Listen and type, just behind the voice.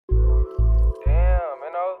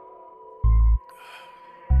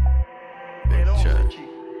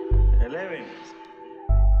Very nice.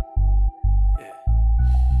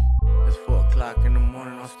 Yeah. It's 4 o'clock in the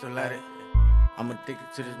morning, I'm still at it. I'm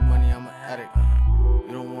addicted to this money, I'm an addict.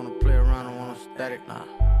 You don't wanna play around, I want no static.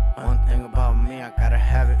 One thing about me, I gotta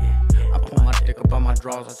have it. I pull my dick up on my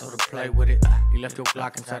drawers, I told her play with it. You left your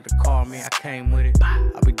Glock inside the car, me, I came with it.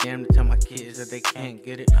 I be damned to tell my kids that they can't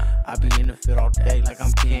get it. I be in the field all day like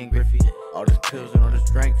I'm Ken Griffey. All these pills and all this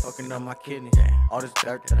drink fucking up my kidneys. All this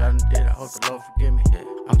dirt that I done did, I hope the Lord forgive me.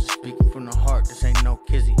 I'm just speaking from the heart, this ain't no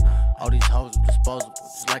kizzy. All these hoes are disposable,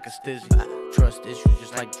 just like a stizzy. Trust issues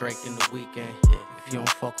just like Drake in the weekend. If you don't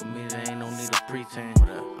fuck with me, there ain't no need to pretend.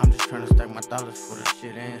 I'm just trying to stack my dollars for the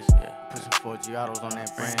shit ends. Put some 4 Giottos on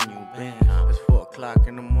that brand new Benz. It's 4 o'clock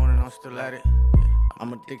in the morning, I'm still at it.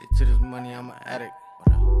 I'm addicted to this money, I'm an addict.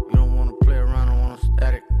 You don't wanna play around, I want no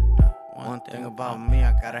static. One thing about me,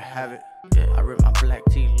 I gotta have it. I rip my black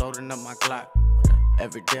tee, loading up my Glock.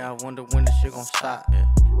 Every day I wonder when this shit gon' stop.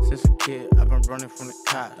 Since a kid, I've been running from the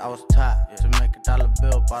cops. I was taught to make a dollar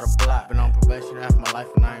bill by the block. Been on probation half my life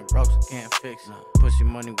and I ain't broke, so can't fix it. Pussy,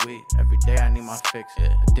 money, weed, every day I need my fix.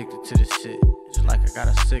 Addicted to this shit, just like I got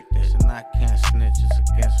a sickness. And I can't snitch,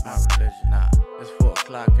 it's against my religion. It's 4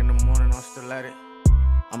 o'clock in the morning, I'm still at it.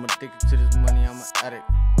 I'm addicted to this money, I'm an addict.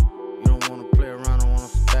 You don't wanna play around, I want no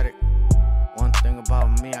static. One thing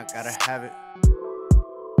about me, I gotta have it.